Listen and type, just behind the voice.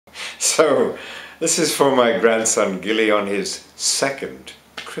So, this is for my grandson Gilly on his second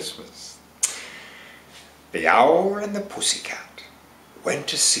Christmas. The owl and the pussycat went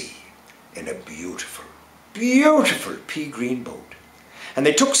to sea in a beautiful, beautiful pea-green boat. And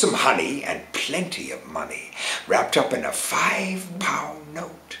they took some honey and plenty of money wrapped up in a 5-pound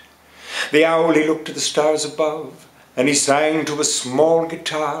note. The owl, he looked to the stars above, and he sang to a small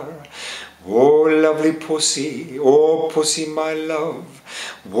guitar, "Oh, lovely pussy, oh, pussy, my love,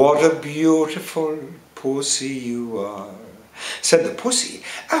 what a beautiful pussy you are." Said the pussy,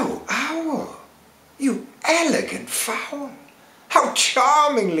 "Oh, owl, you elegant fowl, how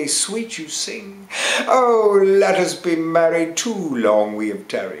charmingly sweet you sing. Oh, let us be married, too long we have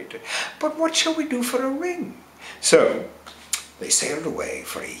tarried. But what shall we do for a ring?" So they sailed away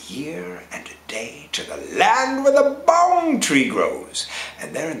for a year and a day to the land where the bone tree grows.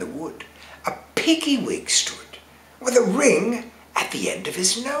 And there in the wood a piggy wig stood, with a ring at the end of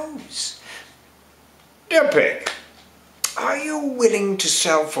his nose. "Dear pig, are you willing to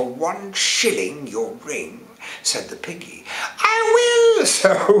sell for 1 shilling your ring?" said the piggy. "I will."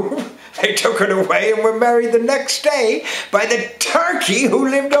 So they took it away and were married the next day by the turkey who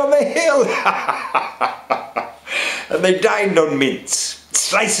lived on the hill. And they dined on mince,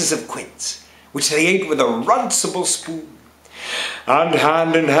 slices of quince, which they ate with a runcible spoon. And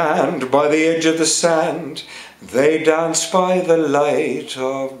hand in hand by the edge of the sand, they danced by the light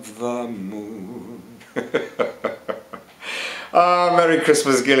of the moon. Ah, Merry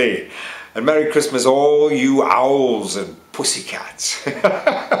Christmas, Gilly. And Merry Christmas all you owls and pussycats.